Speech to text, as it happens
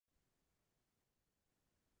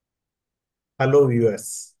Hello,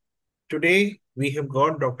 viewers. Today we have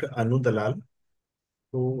got Dr. Anu Dalal,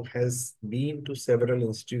 who has been to several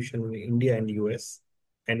institutions in India and US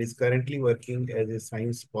and is currently working as a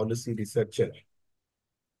science policy researcher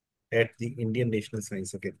at the Indian National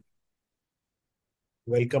Science Academy.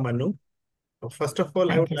 Welcome, Anu. First of all,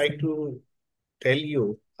 Thank you, sir.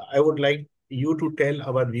 I would like you to tell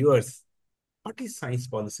our viewers what is science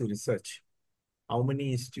policy research? How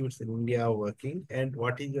many institutes in India are working, and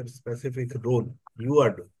what is your specific role you are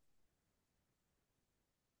doing?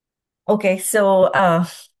 Okay, so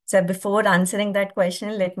before answering that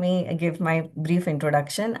question, let me give my brief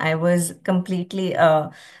introduction. I was completely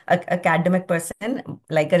a academic person,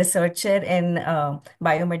 like a researcher in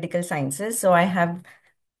biomedical sciences. So I have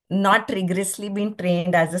not rigorously been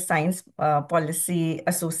trained as a science policy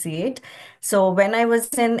associate. So when I was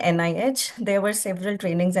in NIH, there were several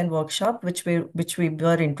trainings and workshop which we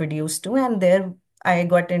were introduced to, and there I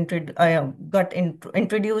got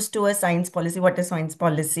introduced to a science policy, what is science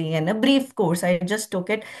policy, and a brief course. I just took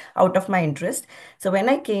it out of my interest. So when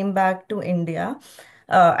I came back to India,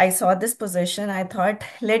 I saw this position. I thought,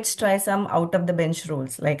 let's try some out of the bench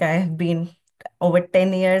roles. Like I have been over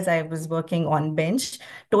 10 years, I was working on bench,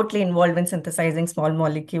 totally involved in synthesizing small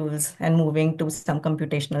molecules and moving to some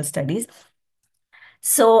computational studies.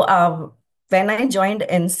 So when I joined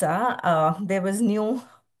INSA, there was new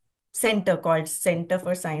center called Center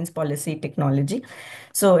for Science Policy Technology.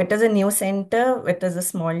 So it is a new center, it is a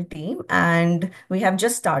small team, and we have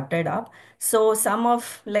just started up. So some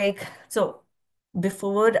of like, so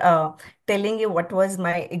before telling you what was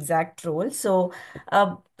my exact role,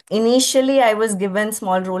 uh, initially I was given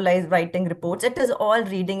small role as writing reports. It is all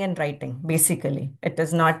reading and writing, basically. It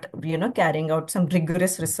is not, carrying out some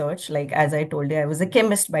rigorous research. Like as I told you, I was a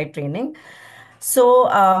chemist by training. So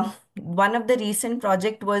one of the recent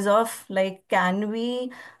project was of like, can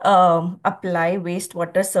we apply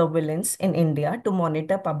wastewater surveillance in India to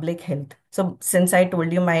monitor public health? So since I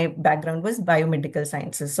told you my background was biomedical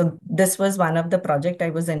sciences, so this was one of the project I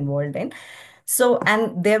was involved in. So,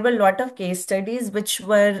 and there were a lot of case studies which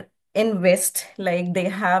were in West, like they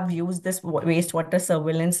have used this wastewater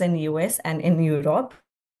surveillance in US and in Europe.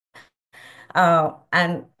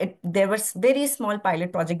 And there was very small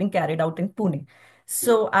pilot project being carried out in Pune.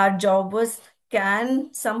 So our job was,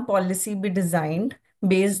 can some policy be designed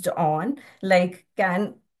based on, like,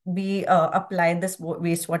 can we apply this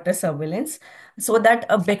wastewater surveillance so that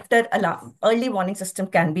a better alarm, early warning system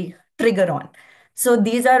can be trigger on. So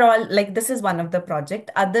these are all like, this is one of the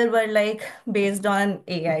project. Other were like based on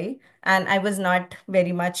AI, and I was not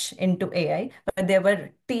very much into AI, but there were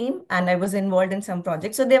team and I was involved in some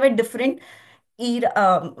projects. So there were different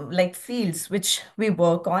like fields which we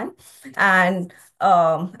work on. And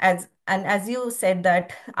as you said,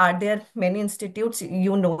 that are there many institutes,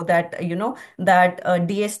 that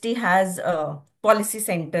DST has policy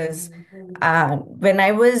centers. And when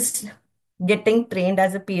I was getting trained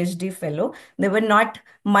as a PhD fellow, there were not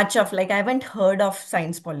much of, like, I haven't heard of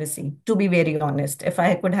science policy, to be very honest. If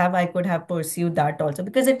I could have pursued that also,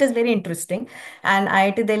 because it is very interesting. And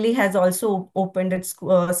IIT Delhi has also opened its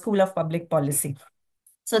School of Public Policy.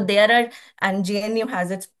 So there are, and GNU has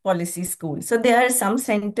its policy school. So there are some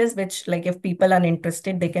centers which, like, if people are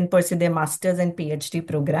interested, they can pursue their master's and PhD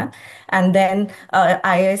program. And then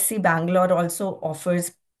IIC Bangalore also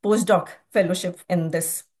offers postdoc fellowship in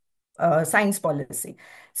this science policy.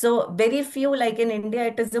 So very few, like in India,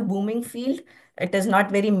 it is a booming field. It is not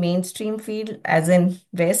very mainstream field as in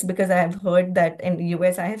West, because I have heard that in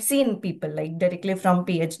US, I have seen people like directly from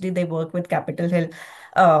PhD, they work with Capitol Hill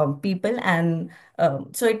people. And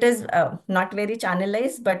so it is not very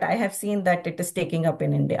channelized, but I have seen that it is taking up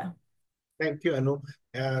in India. Thank you, Anu.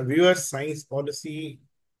 Viewers, science policy,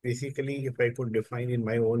 basically, if I could define in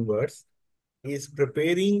my own words, is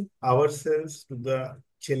preparing ourselves to the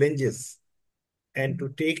challenges and to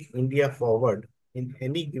take India forward in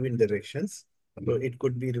any given directions. So it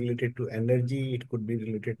could be related to energy, it could be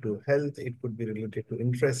related to health, it could be related to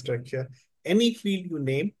infrastructure. Any field you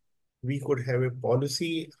name, we could have a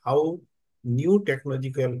policy how new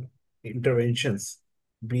technological interventions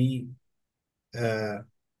be uh,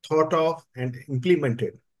 thought of and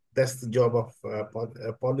implemented. That's the job of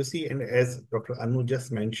policy. And as Dr. Anu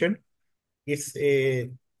just mentioned, it's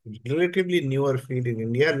a relatively newer field in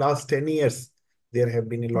India. Last 10 years, there have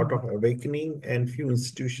been a lot of awakening, and few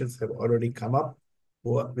institutions have already come up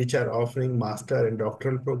which are offering master and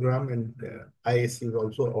doctoral program, and ISC is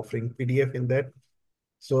also offering PDF in that.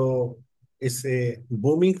 So it's a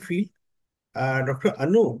booming field. Dr.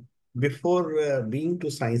 Anu, before being to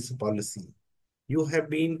science policy, you have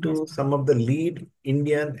been Yes. to some of the lead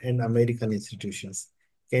Indian and American institutions.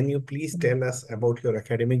 can you please tell us about your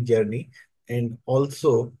academic journey? And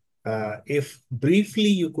also, if briefly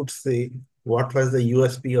you could say, what was the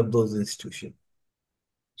USP of those institutions?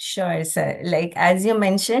 Sure, sir. Like as you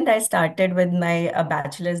mentioned, I started with my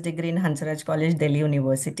bachelor's degree in Hansraj College, Delhi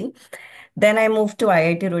University. Then I moved to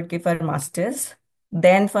IIT Roorkee for master's.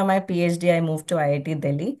 Then for my PhD, I moved to IIT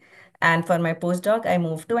Delhi. And for my postdoc, I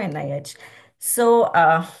moved to NIH. So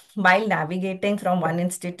while navigating from one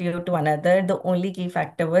institute to another, the only key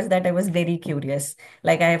factor was that I was very curious.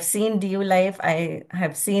 Like I have seen DU life, I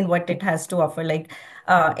have seen what it has to offer. Like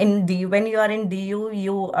in DU, when you are in DU,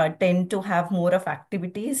 you tend to have more of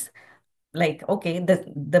activities like okay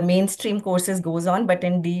the mainstream courses goes on, but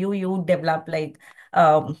in DU you develop like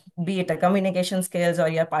be it a communication skills or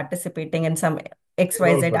you're participating in some Overall XYZ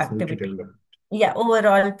personality activity. development. Yeah,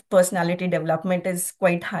 overall personality development is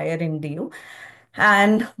quite higher in DU.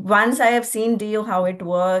 And once I have seen DU, how it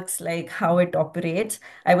works, like how it operates,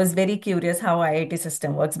 I was very curious how IIT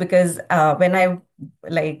system works because when I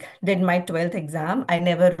like did my 12th exam, I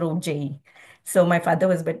never wrote JE. So my father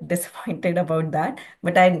was a bit disappointed about that,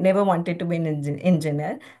 but I never wanted to be an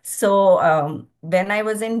engineer. So when I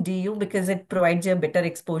was in DU, because it provides you better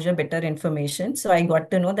exposure, better information, so I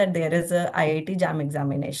got to know that there is a IIT JAM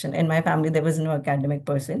examination. In my family, there was no academic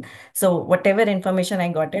person. So whatever information I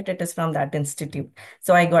got it is from that institute.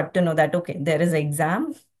 So I got to know that, okay, there is an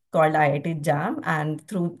exam called IIT JAM, and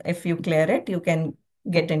through if you clear it, you can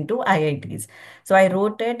get into IITs. So I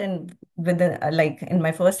wrote it, and within like in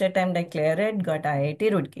my first attempt, I cleared it, got IIT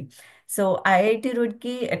Roorkee. So IIT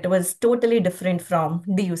Roorkee, it was totally different from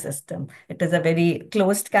DU system. It is a very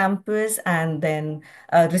closed campus, and then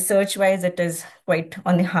research-wise, it is quite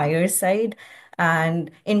on the higher side and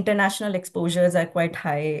international exposures are quite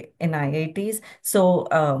high in IITs.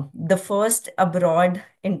 So the first abroad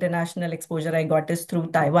international exposure I got is through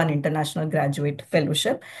Taiwan International Graduate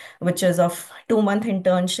Fellowship, which is of 2 month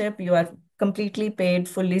internship. You are completely paid,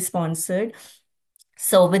 fully sponsored.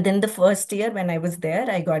 So within the first year when I was there,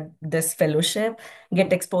 I got this fellowship,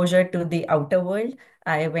 get exposure to the outer world.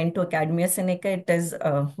 I went to Academia Sinica. It is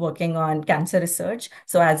working on cancer research.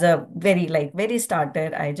 So as a very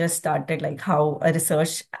starter, I just started like how a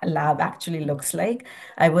research lab actually looks like.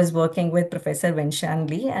 I was working with Professor Wenshan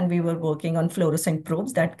Lee, and we were working on fluorescent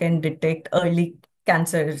probes that can detect early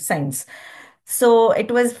cancer signs. So it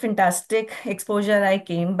was fantastic exposure. I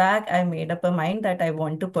came back. I made up a mind that I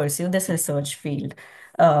want to pursue this research field.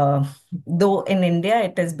 Uh, though in India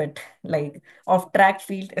it is bit like off track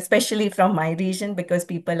field, especially from my region, because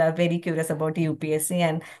people are very curious about UPSC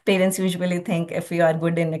and parents usually think if you are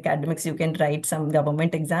good in academics, you can write some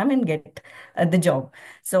government exam and get the job.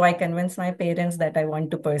 So I convinced my parents that I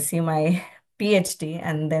want to pursue my PhD,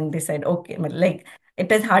 and then they said, okay, but like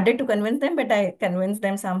it is harder to convince them, but I convinced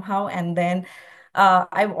them somehow. And then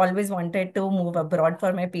I've always wanted to move abroad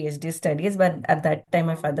for my PhD studies, but at that time,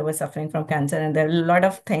 my father was suffering from cancer, and there were a lot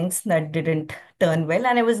of things that didn't turn well.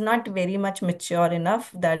 And I was not very much mature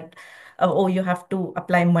enough that, oh, you have to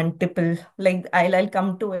apply multiple, like, I'll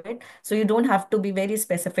come to it. So you don't have to be very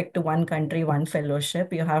specific to one country, one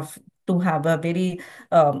fellowship. You have to have a very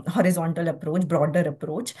horizontal approach, broader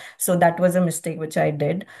approach. So that was a mistake which I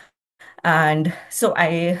did. And so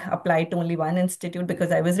I applied to only one institute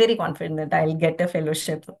because I was very confident that I'll get a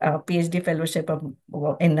fellowship, a PhD fellowship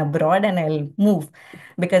in abroad, and I'll move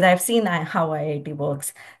because I've seen how IIT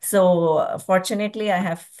works. So fortunately, I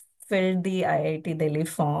have filled the IIT Delhi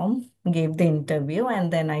form, gave the interview,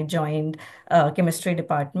 and then I joined chemistry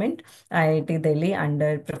department, IIT Delhi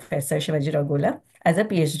under Professor Shivaji Ragula as a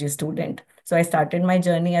PhD student. So I started my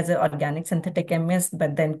journey as an organic synthetic chemist,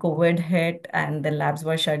 but then COVID hit and the labs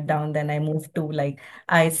were shut down. Then I moved to like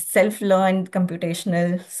I self-learned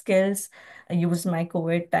computational skills, I used my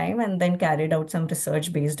COVID time and then carried out some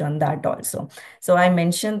research based on that also. So I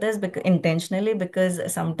mentioned this because intentionally because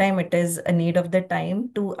sometimes it is a need of the time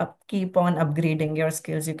to keep on upgrading your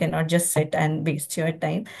skills. You cannot just sit and waste your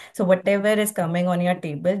time. So whatever is coming on your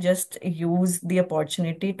table, just use the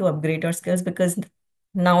opportunity to upgrade your skills because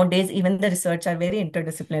nowadays even the research are very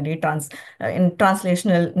interdisciplinary in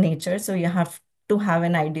translational nature, so you have to have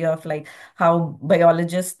an idea of like how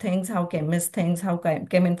biologists thinks, how chemists thinks, how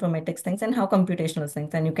cheminformatics thinks, and how computational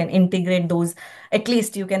thinks, and you can integrate those. At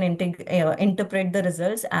least you can interpret the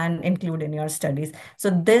results and include in your studies. So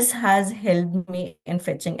this has helped me in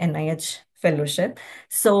fetching NIH fellowship.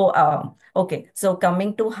 So, okay, so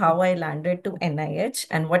coming to how I landed to NIH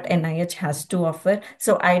and what NIH has to offer.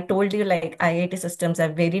 So I told you like IIT systems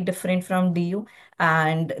are very different from DU,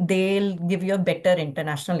 and they'll give you a better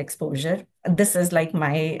international exposure. This is like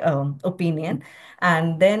my opinion.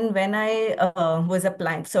 And then when I was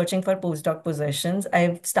applying, searching for postdoc positions,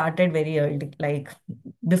 I started very early, like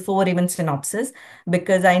before even synopsis,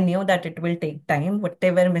 because I knew that it will take time.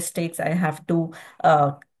 Whatever mistakes I have to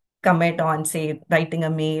uh, commit on, say, writing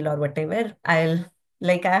a mail or whatever, I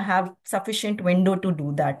have sufficient window to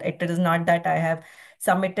do that. It is not that I have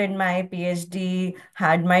submitted my PhD,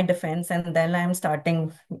 had my defense, and then I'm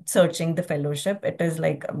starting searching the fellowship. It is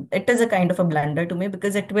like, it is a kind of a blunder to me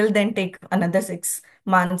because it will then take another 6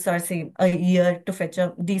 months or say a year to fetch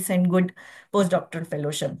a decent, good postdoctoral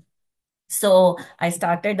fellowship. So I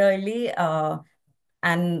started early.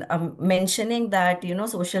 And mentioning that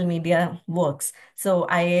social media works, so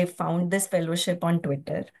I found this fellowship on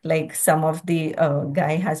Twitter, like some of the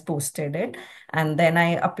guy has posted it, and then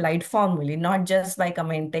I applied formally, not just by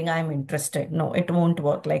commenting I'm interested. No, it won't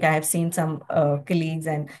work. Like I have seen some colleagues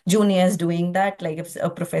and juniors doing that. Like if a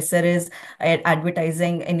professor is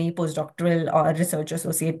advertising any postdoctoral or research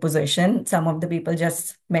associate position, some of the people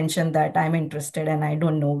just mention that I'm interested, and I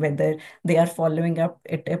don't know whether they are following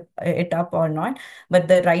it up or not. But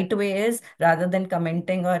the right way is, rather than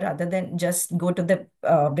commenting or rather than just go to the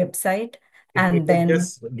website If I and could then,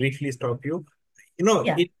 just briefly stop you,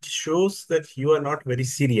 yeah, it shows that you are not very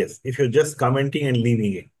serious if you're just commenting and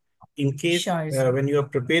leaving it. In case sure, sir. when you are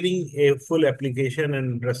preparing a full application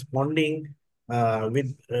and responding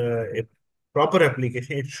with a proper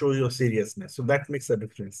application, it shows your seriousness. So that makes a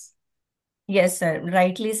difference. Yes, sir.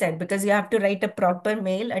 Rightly said, because you have to write a proper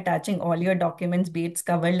mail attaching all your documents, be it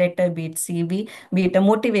cover letter, be it CV, be it a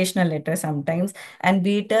motivational letter sometimes, and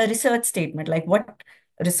be it a research statement, like what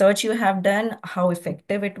research you have done, how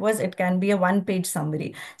effective it was. It can be a one-page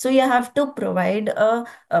summary. So you have to provide a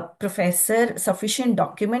professor sufficient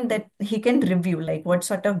document that he can review, like what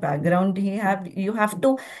sort of background he have. You have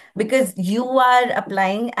to, because you are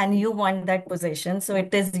applying and you want that position. So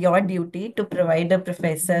it is your duty to provide a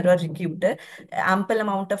professor or recruiter ample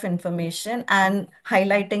amount of information and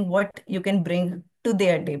highlighting what you can bring to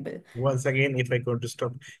their table. Once again, if I could to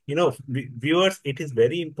stop, viewers, it is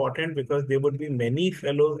very important because there would be many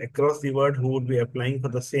fellows across the world who would be applying for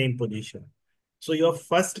the same position. So your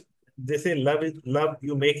first, they say love is love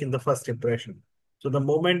you make in the first impression. So the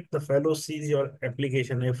moment the fellow sees your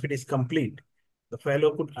application, if it is complete, the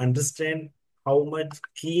fellow could understand how much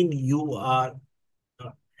keen you are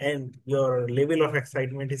uh, and your level of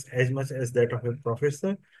excitement is as much as that of a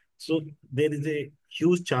professor. So there is a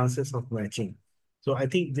huge chances of matching. So I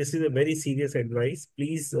think this is a very serious advice.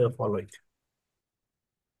 Please follow it.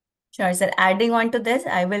 Sure, sir. Adding on to this,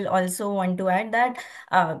 I will also want to add that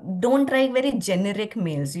don't write very generic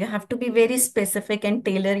mails. You have to be very specific and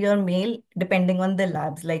tailor your mail depending on the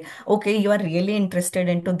labs. Like, okay, you are really interested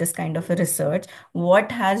into this kind of a research.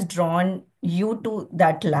 What has drawn you to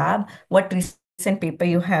that lab? What recent paper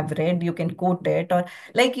you have read? You can quote it, or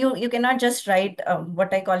like you cannot just write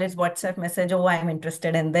what I call is WhatsApp message. Oh, I'm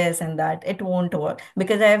interested in this and that. It won't work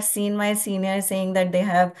because I have seen my seniors saying that they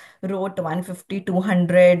have wrote 150,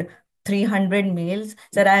 200, 300 mails.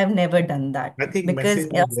 Sir, I have never done that I think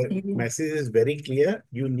because message is very clear.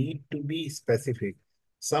 You need to be specific.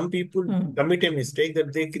 Some people Hmm, commit a mistake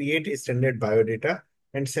that they create a standard biodata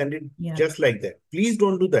and send it yeah, just like that. Please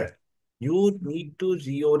don't do that. You need to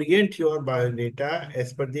reorient your biodata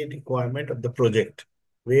as per the requirement of the project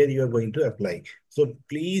where you are going to apply. So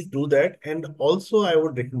please do that. And also, I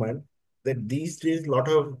would recommend that these days, a lot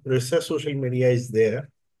of research social media is there,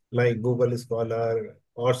 like Google Scholar,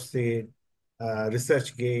 Orsay,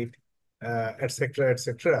 ResearchGate,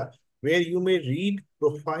 etc., where you may read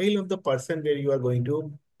profile of the person where you are going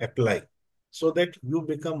to apply, so that you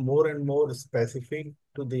become more and more specific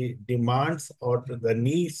to the demands or to the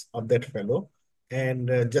needs of that fellow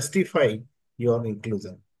and justify your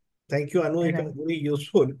inclusion. Thank you, Anu. It was right. very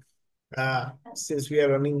useful. Since we are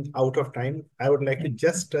running out of time, I would like to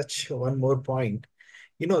just touch one more point.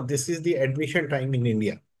 This is the admission time in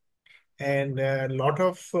India. And a lot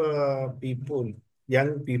of people,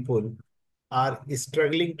 young people, are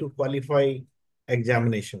struggling to qualify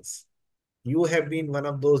examinations. You have been one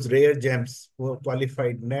of those rare gems who have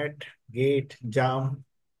qualified NET, GATE, JAM,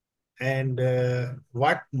 and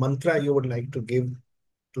what mantra you would like to give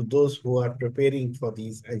to those who are preparing for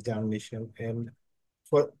these examinations? And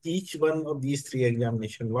for each one of these three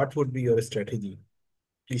examinations, what would be your strategy?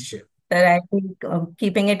 Please share. Sir, I think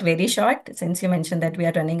keeping it very short, since you mentioned that we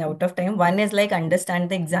are running out of time, one is like understand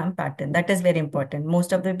the exam pattern. That is very important.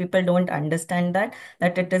 Most of the people don't understand that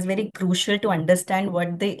it is very crucial to understand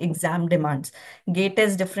what the exam demands. GATE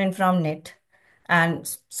is different from NET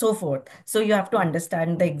and so forth. So you have to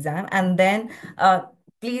understand the exam, and then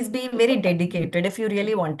please be very dedicated if you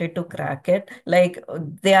really wanted to crack it. Like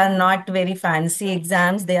they are not very fancy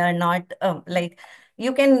exams. They are not like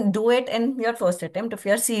you can do it in your first attempt if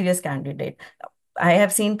you're a serious candidate. I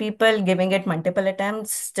have seen people giving it multiple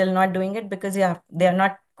attempts, still not doing it because yeah, they are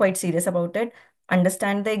not quite serious about it.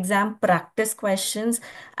 Understand the exam, practice questions,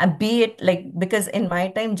 and be it like because in my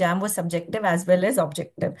time, JAM was subjective as well as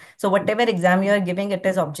objective. So whatever exam you are giving, it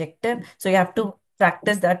is objective. So you have to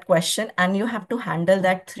practice that question and you have to handle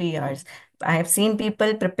that 3 hours. I have seen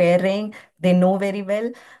people preparing, they know very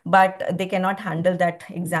well, but they cannot handle that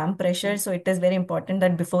exam pressure. So it is very important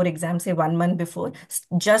that before exam, say 1 month before,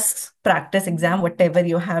 just practice exam, whatever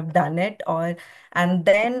you have done it. Or and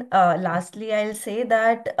then lastly, I'll say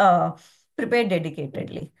that prepare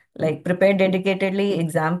dedicatedly. Like prepare dedicatedly,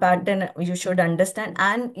 exam pattern you should understand,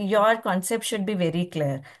 and your concept should be very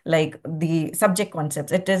clear. Like the subject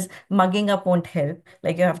concepts, it is mugging up won't help.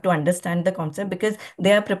 Like you have to understand the concept because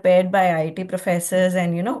they are prepared by IIT professors,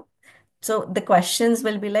 and so the questions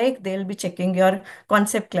will be like they'll be checking your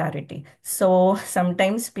concept clarity. So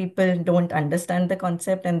sometimes people don't understand the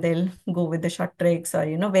concept and they'll go with the short tricks or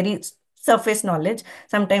very surface knowledge.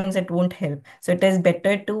 Sometimes it won't help. So it is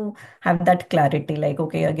better to have that clarity. Like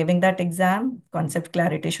okay, you're giving that exam, concept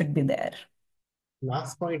clarity should be there.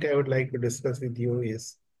 Last point I would like to discuss with you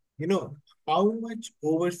is, you know, how much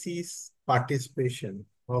overseas participation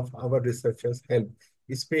of our researchers help,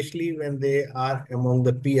 especially when they are among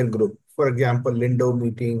the peer group. For example, Lindau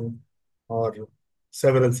meeting or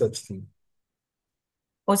several such things.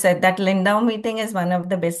 Oh, sir, that Lindau meeting is one of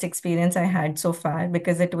the best experience I had so far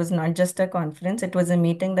because it was not just a conference. It was a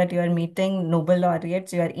meeting that you are meeting Noble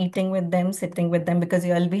Laureates, you are eating with them, sitting with them because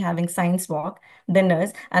you will be having science walk,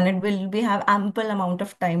 dinners, and it will be have ample amount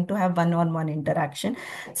of time to have one-on-one interaction.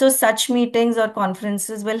 So such meetings or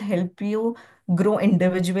conferences will help you grow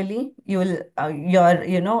individually. You will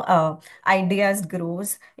your ideas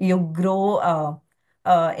grows. You grow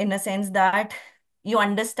in a sense that you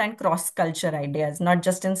understand cross culture ideas not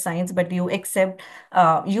just in science but you accept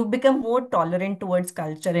you become more tolerant towards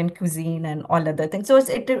culture and cuisine and all other things so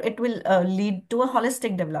it will lead to a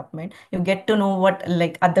holistic development. You get to know what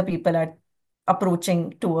like other people are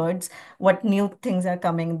approaching towards what new things are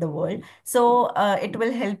coming in the world. So it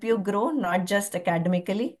will help you grow not just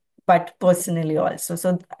academically but personally also.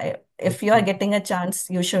 So if you are getting a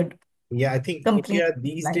chance you should Yeah, I think complete. India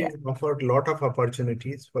these Yeah. days offer a lot of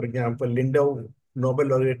opportunities. For example, Lindau Nobel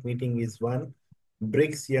Laureate meeting is one.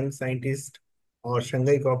 BRICS Young Scientist or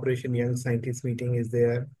Shanghai Cooperation Young Scientist meeting is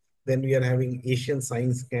there. Then we are having Asian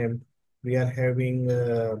Science Camp. We are having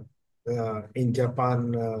in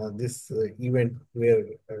Japan this event where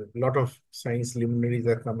a lot of science luminaries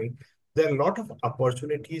are coming. There are a lot of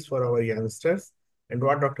opportunities for our youngsters. And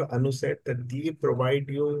what Dr. Anu said, that they provide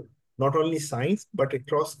you not only science, but a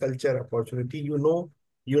cross-culture opportunity. You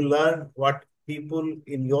learn what people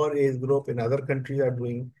in your age group in other countries are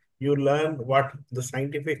doing. You learn what the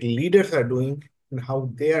scientific leaders are doing and how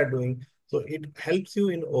they are doing. So it helps you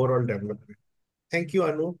in overall development. Thank you,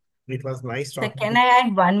 Anu. It was nice So talking can to you. I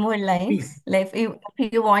add one more line? Please. Like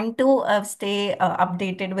if you want to stay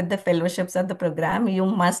updated with the fellowships of the program, you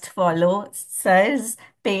must follow Sir's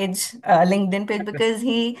page, LinkedIn page, because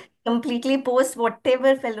he completely posts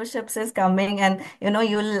whatever fellowships is coming, and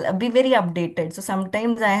you'll be very updated. So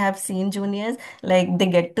sometimes I have seen juniors like they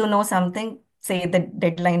get to know something. Say the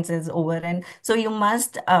deadlines is over, and so you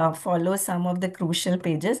must follow some of the crucial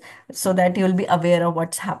pages so that you'll be aware of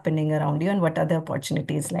what's happening around you and what other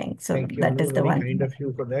opportunities lying. So Thank you, that Anu. is the Very one kind thing. of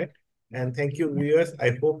you for that. And thank you, viewers.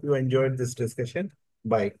 I hope you enjoyed this discussion.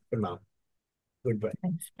 Bye for now. Goodbye.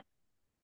 Thanks.